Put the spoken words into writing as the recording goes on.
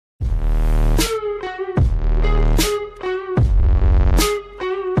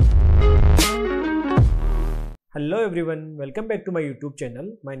Hello everyone, welcome back to my YouTube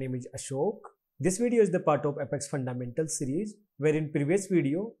channel. My name is Ashok. This video is the part of Apex Fundamentals series, where in previous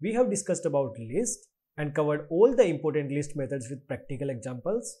video we have discussed about list and covered all the important list methods with practical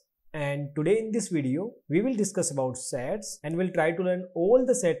examples. And today in this video we will discuss about sets and we'll try to learn all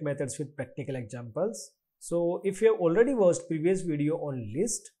the set methods with practical examples. So if you have already watched previous video on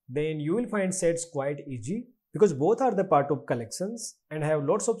list, then you will find sets quite easy, because both are the part of collections and have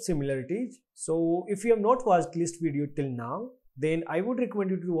lots of similarities. So if you have not watched list video till now, then I would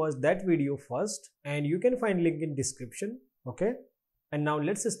recommend you to watch that video first, and you can find link in description. Okay, and now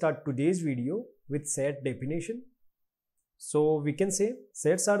let's start today's video with set definition. So we can say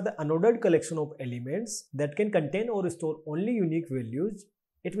sets are the unordered collection of elements that can contain or store only unique values.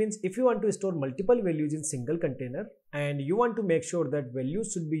 It means if you want to store multiple values in single container and you want to make sure that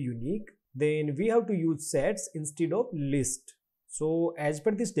values should be unique, then we have to use sets instead of list. So as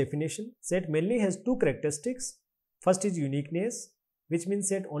per this definition, set mainly has two characteristics. First is uniqueness, which means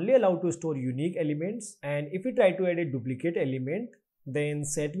set only allow to store unique elements, and if we try to add a duplicate element, then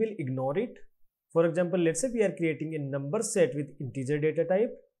set will ignore it. For example, let's say we are creating a number set with integer data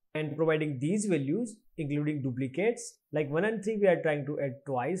type and providing these values including duplicates like 1 and 3 we are trying to add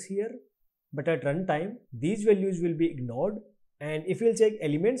twice here, but at runtime these values will be ignored. And if we'll check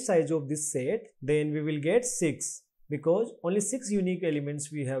element size of this set, then we will get 6, because only 6 unique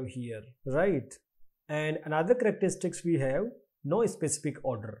elements we have here, right? And another characteristics we have no specific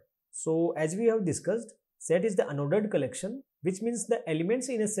order. So as we have discussed, set is the unordered collection, which means the elements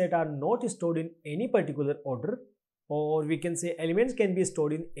in a set are not stored in any particular order, or we can say elements can be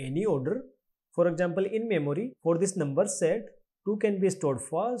stored in any order. For example, in memory for this number set, 2 can be stored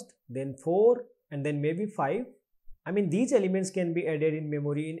first, then 4, and then maybe 5. I mean, these elements can be added in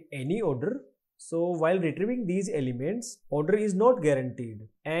memory in any order. So while retrieving these elements, order is not guaranteed.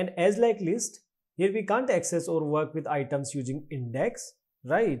 And as like list, here we can't access or work with items using index,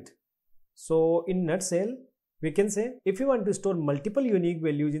 right? So in nutshell, we can say if you want to store multiple unique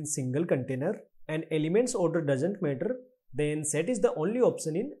values in single container and elements order doesn't matter, then set is the only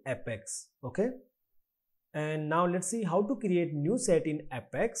option in Apex. Okay. And now let's see how to create new set in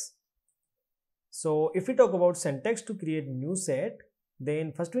Apex. So if we talk about syntax to create new set,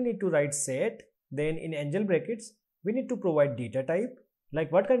 then first we need to write set, then in angel brackets we need to provide data type,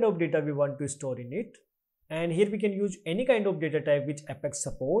 like what kind of data we want to store in it. And here we can use any kind of data type which Apex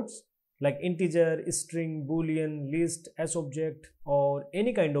supports, like integer, string, boolean, list, subject, or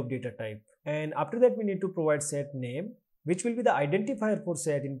any kind of data type. And after that we need to provide set name, which will be the identifier for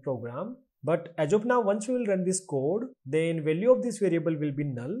set in program. But as of now, once we will run this code, then value of this variable will be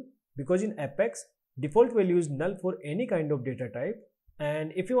null, because in Apex default value is null for any kind of data type.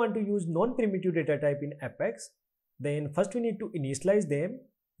 And if you want to use non-primitive data type in Apex, then first we need to initialize them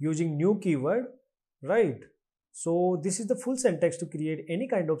using new keyword, right? So this is the full syntax to create any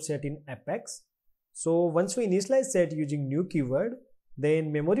kind of set in Apex. So once we initialize set using new keyword,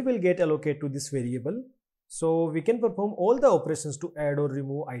 then memory will get allocated to this variable, so we can perform all the operations to add or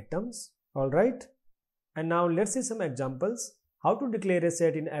remove items. All right, and now let's see some examples how to declare a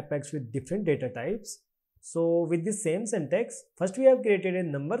set in Apex with different data types. So with this same syntax, first we have created a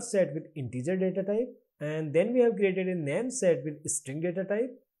number set with integer data type, and then we have created a name set with string data type.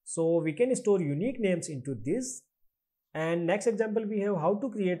 So we can store unique names into this. And next example we have how to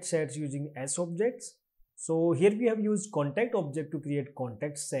create sets using objects. So here we have used contact object to create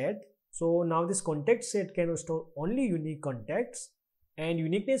contact set. So now this contact set can store only unique contacts, and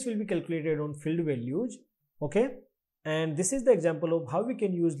uniqueness will be calculated on field values. Okay. And this is the example of how we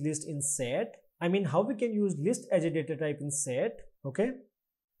can use list in set. I mean, how we can use list as a data type in set. Okay.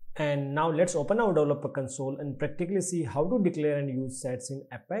 And now let's open our developer console and practically see how to declare and use sets in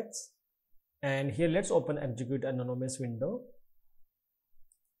Apex. And here let's open execute anonymous window.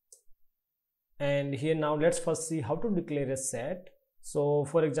 And here now let's first see how to declare a set. So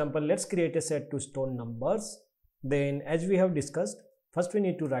for example, let's create a set to store numbers. Then as we have discussed, first we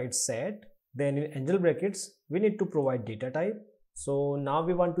need to write set. Then in angel brackets, we need to provide data type. So now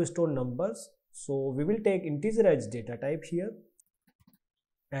we want to store numbers. So we will take integer as data type here.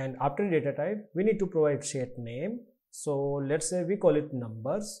 And after data type, we need to provide set name. So let's say we call it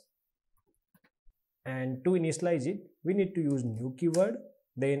numbers. And to initialize it, we need to use new keyword.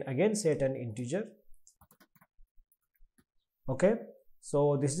 Then again set an integer. Okay.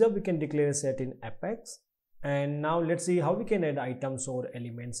 So this is how we can declare a set in Apex. And now let's see how we can add items or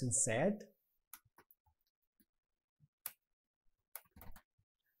elements in set.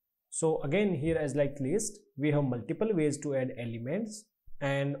 So again, here as like list, we have multiple ways to add elements,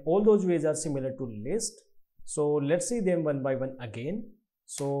 and all those ways are similar to list. So let's see them one by one again.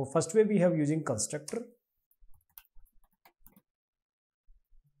 So first way we have using constructor.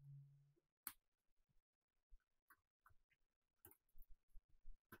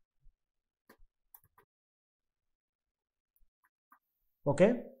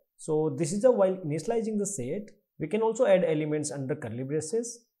 Okay, so this is while initializing the set, we can also add elements under curly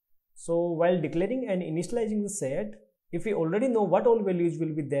braces. So while declaring and initializing the set, if we already know what all values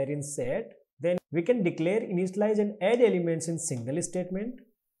will be there in set, then we can declare, initialize and add elements in single statement,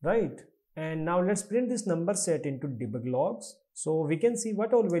 right? And now let's print this number set into debug logs. So we can see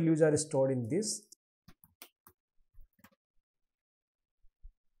what all values are stored in this.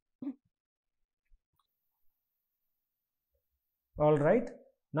 Alright,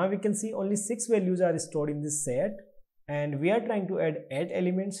 now we can see only 6 values are stored in this set, and we are trying to add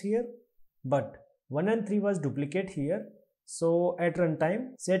elements here, but 1 and 3 was duplicate here. So at runtime,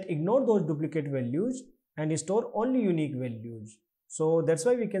 set ignore those duplicate values and store only unique values. So that's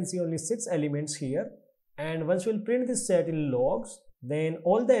why we can see only 6 elements here, and once we'll print this set in logs, then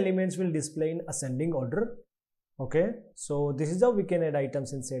all the elements will display in ascending order. Okay, so this is how we can add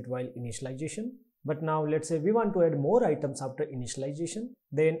items in set while initialization. But now let's say we want to add more items after initialization,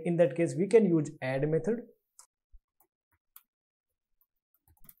 then in that case we can use add method.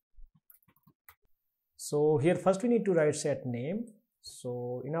 So here first we need to write set name,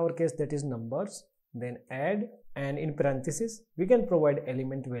 so in our case that is numbers, then add, and in parentheses we can provide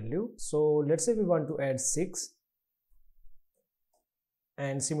element value. So let's say we want to add 6,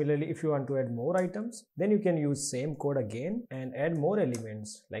 and similarly if you want to add more items, then you can use same code again and add more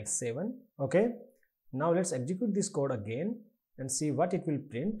elements like 7. Okay, now let's execute this code again and see what it will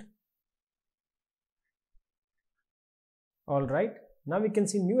print. Alright, now we can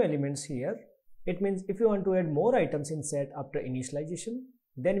see new elements here. It means if you want to add more items in set after initialization,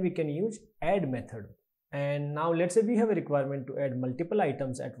 then we can use add method. And now let's say we have a requirement to add multiple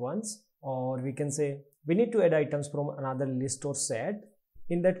items at once, or we can say we need to add items from another list or set.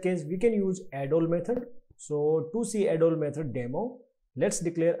 In that case we can use addAll method. So to see addAll method demo, let's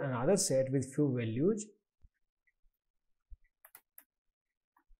declare another set with few values.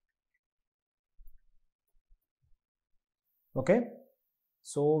 Okay,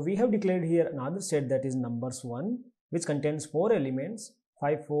 so we have declared here another set that is numbers1, which contains 4 elements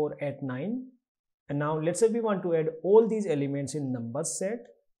 5, 4, 8, 9. And now let's say we want to add all these elements in numbers set,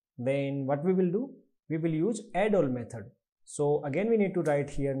 then what we will do, we will use addAll method. So again we need to write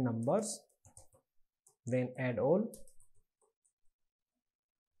here numbers, then addAll,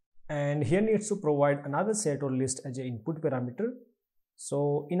 and here needs to provide another set or list as an input parameter.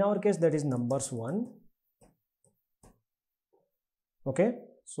 So in our case that is numbers1. Okay,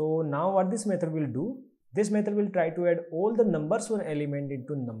 so now what this method will do, this method will try to add all the numbers1 element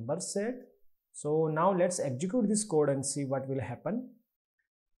into numbers set. So now let's execute this code and see what will happen.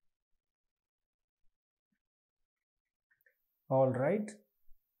 Alright,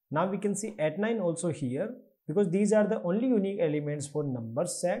 now we can see at 9 also here, because these are the only unique elements for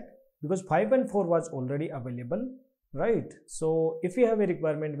numbers set, because 5 and 4 was already available, right? So if we have a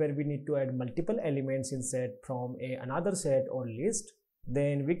requirement where we need to add multiple elements in set from another set or list,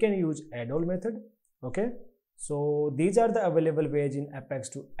 then we can use addAll method. Okay, so these are the available ways in Apex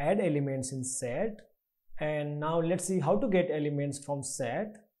to add elements in set. And now let's see how to get elements from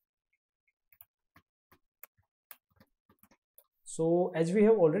set. So as we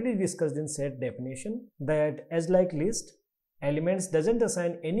have already discussed in set definition, that as like list, elements doesn't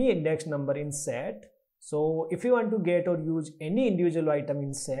assign any index number in set. So if you want to get or use any individual item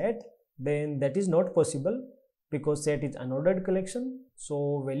in set, then that is not possible, because set is unordered collection.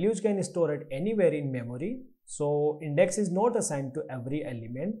 So values can store it anywhere in memory. So index is not assigned to every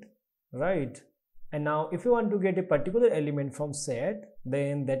element, right? And now if you want to get a particular element from set,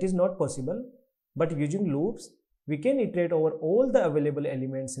 then that is not possible. But using loops, we can iterate over all the available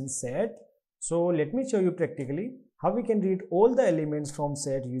elements in set. So let me show you practically how we can read all the elements from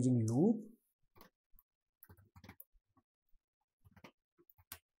set using loop.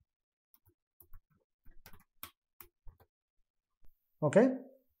 Okay,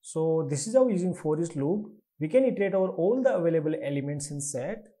 so this is how using for each loop we can iterate over all the available elements in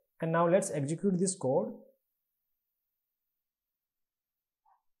set. And now let's execute this code.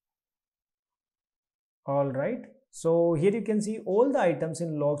 Alright, so here you can see all the items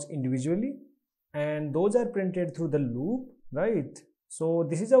in logs individually, and those are printed through the loop, right? So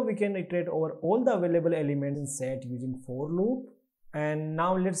this is how we can iterate over all the available elements in set using for loop. And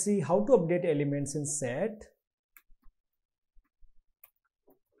now let's see how to update elements in set.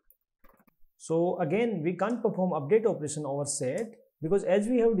 So again, we can't perform update operation over set, because as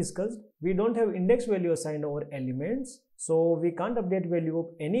we have discussed, we don't have index value assigned over elements. So we can't update value of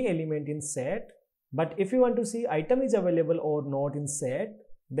any element in set. But if you want to see item is available or not in set,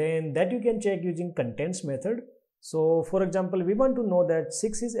 then that you can check using contents method. So for example, we want to know that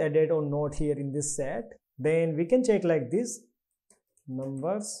 6 is added or not here in this set, then we can check like this,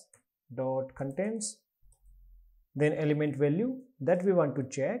 numbers dot contents, then element value that we want to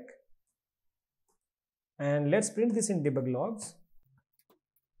check, and let's print this in debug logs.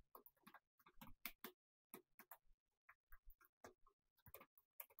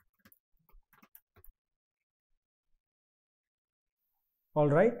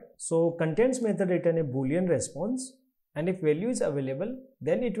 Alright, so contents method return a boolean response, and if value is available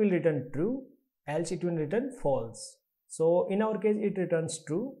then it will return true, else it will return false. So in our case it returns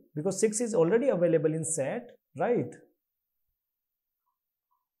true because 6 is already available in set, right?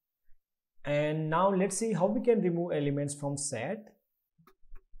 And now let's see how we can remove elements from set.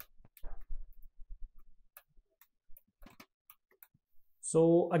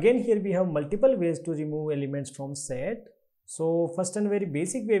 So again here we have multiple ways to remove elements from set. So first and very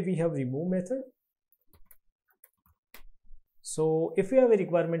basic way, we have remove method. So if we have a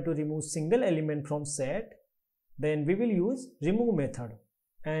requirement to remove single element from set, then we will use remove method.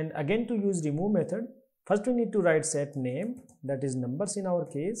 And again, to use remove method, first we need to write set name, that is numbers in our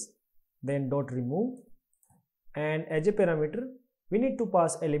case, then dot remove, and as a parameter we need to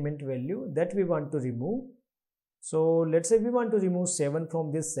pass element value that we want to remove. So let's say we want to remove 7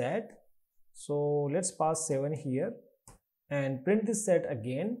 from this set, so let's pass 7 here and print this set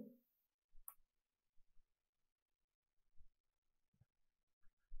again.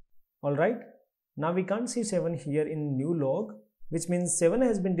 Alright, now we can't see 7 here in new log, which means 7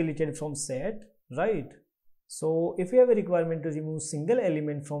 has been deleted from set, right? So if we have a requirement to remove single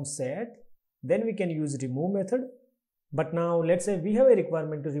element from set, then we can use remove method. But now let's say we have a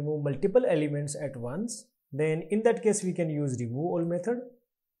requirement to remove multiple elements at once, then in that case we can use removeAll method.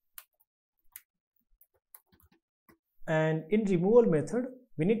 And in removeAll method,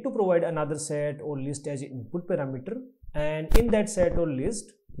 we need to provide another set or list as input parameter, and in that set or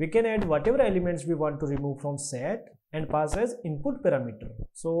list we can add whatever elements we want to remove from set and pass as input parameter.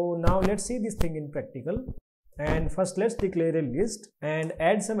 So now let's see this thing in practical. And first let's declare a list and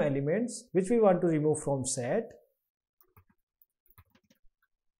add some elements which we want to remove from set.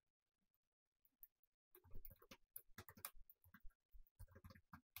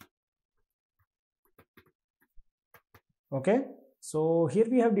 Okay, so here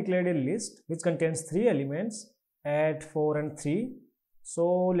we have declared a list which contains 3 elements, add, 4 and 3.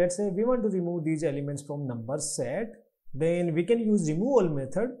 So let's say we want to remove these elements from numbers set, then we can use removeAll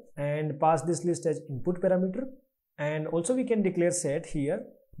method and pass this list as input parameter. And also we can declare set here,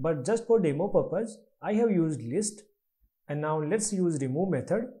 but just for demo purpose I have used list. And now let's use remove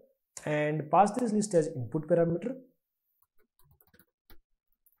method and pass this list as input parameter.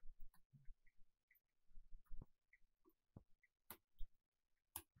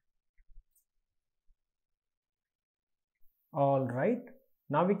 Alright,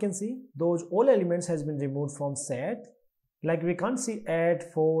 now we can see those all elements has been removed from set. Like we can't see add,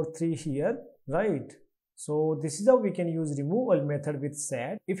 4, 3 here, right? So this is how we can use removeAll method with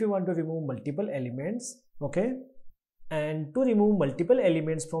set if you want to remove multiple elements. Okay, and to remove multiple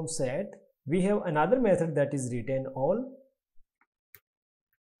elements from set, we have another method, that is retainAll.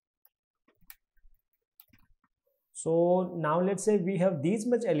 So now let's say we have these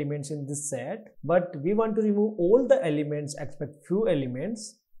much elements in this set, but we want to remove all the elements except few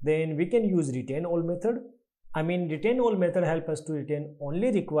elements, then we can use retainAll method. I mean, retainAll method helps us to retain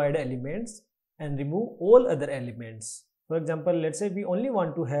only required elements and remove all other elements. For example, let's say we only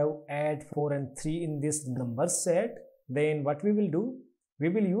want to have add, 4 and 3 in this numbers set, then what we will do? We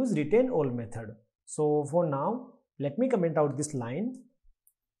will use retainAll method. So for now, let me comment out this line.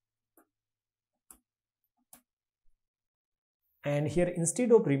 And here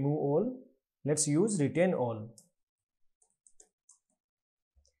instead of removeAll, let's use retainAll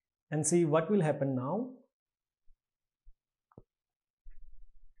and see what will happen now.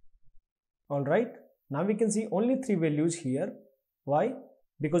 Alright, now we can see only 3 values here. Why?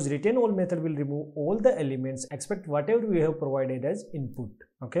 Because retainAll method will remove all the elements except whatever we have provided as input.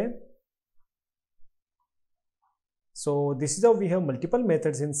 Okay, so this is how we have multiple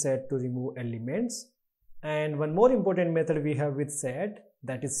methods in set to remove elements. And one more important method we have with set,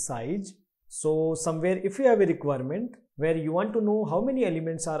 that is size. So somewhere if you have a requirement where you want to know how many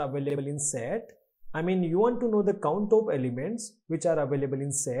elements are available in set, I mean you want to know the count of elements which are available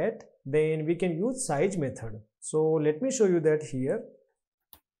in set, then we can use size method. So let me show you that here.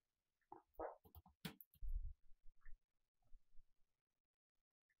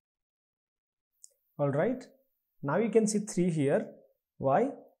 Alright, now you can see 3 here. Why?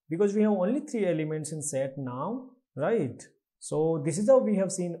 Because we have only 3 elements in set now, right? So this is how we have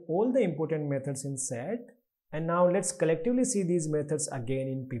seen all the important methods in set. And now let's collectively see these methods again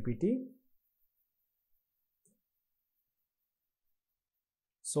in PPT.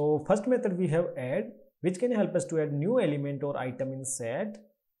 So first method we have add, which can help us to add new element or item in set.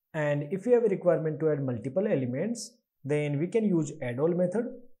 And if we have a requirement to add multiple elements, then we can use addAll method.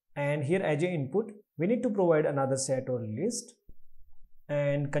 And here as a input, we need to provide another set or list.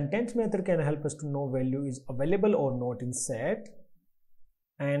 And contents method can help us to know value is available or not in set.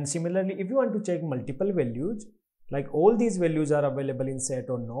 And similarly, if you want to check multiple values, like all these values are available in set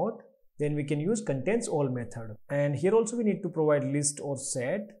or not, then we can use contents_all method. And here also we need to provide list or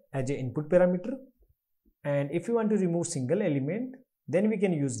set as a input parameter. And if you want to remove single element, then we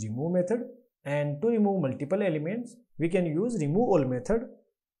can use remove method. And to remove multiple elements, we can use removeAll method.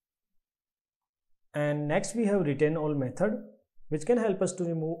 And next we have retainAll method, which can help us to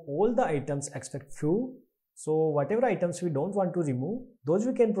remove all the items except few. So whatever items we don't want to remove, those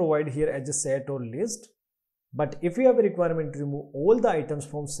we can provide here as a set or list. But if we have a requirement to remove all the items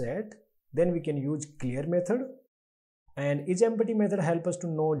from set, then we can use clear method. And isEmpty method help us to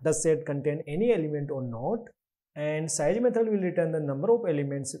know does set contain any element or not. And size method will return the number of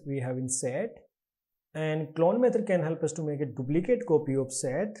elements we have in set. And clone method can help us to make a duplicate copy of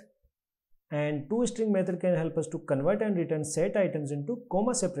set. And toString method can help us to convert and return set items into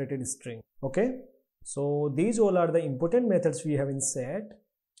comma separated string. Okay, so these all are the important methods we have in set.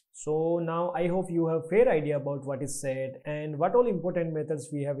 So now I hope you have fair idea about what is set and what all important methods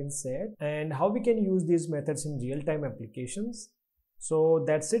we have in set and how we can use these methods in real-time applications. So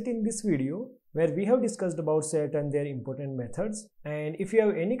that's it in this video, where we have discussed about set and their important methods. And if you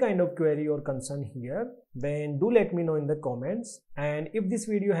have any kind of query or concern here, then do let me know in the comments. And if this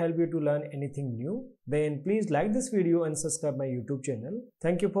video helped you to learn anything new, then please like this video and subscribe my YouTube channel.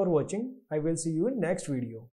 Thank you for watching. I will see you in next video.